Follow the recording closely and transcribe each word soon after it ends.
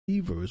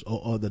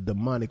or the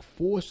demonic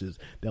forces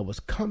that was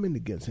coming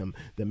against him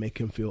that make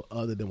him feel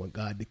other than what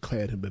God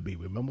declared him to be.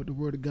 Remember what the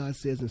word of God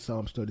says in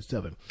Psalms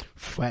 37,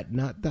 fret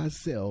not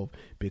thyself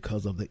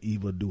because of the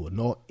evildoer,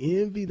 nor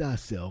envy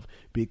thyself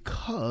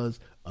because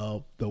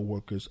of the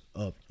workers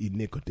of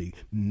iniquity.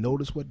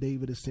 Notice what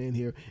David is saying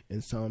here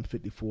in Psalm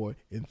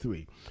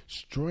 54:3.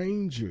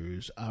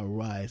 Strangers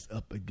arise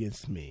up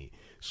against me.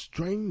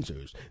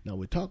 Strangers. Now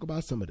we talk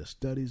about some of the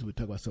studies, we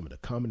talk about some of the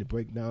comedy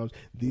breakdowns.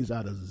 These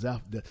are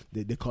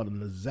they call them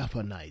the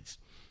Zephanites.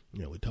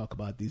 You know, we talk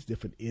about these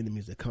different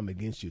enemies that come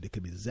against you. They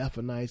could be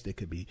Zephanites, they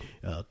could be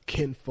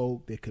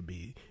kinfolk, they could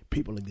be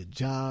people in your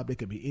job, they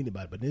could be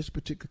anybody. But in this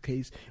particular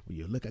case, when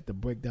you look at the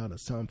breakdown of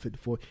Psalm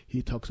 54,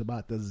 he talks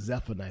about the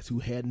Zephanites who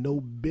had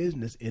no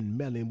business in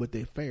meddling with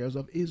the affairs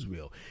of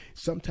Israel.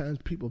 Sometimes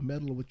people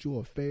meddle with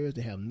your affairs.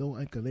 They have no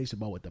inclination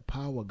about what the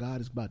power of God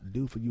is about to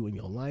do for you in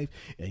your life,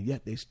 and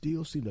yet they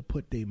still seem to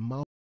put their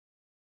mouth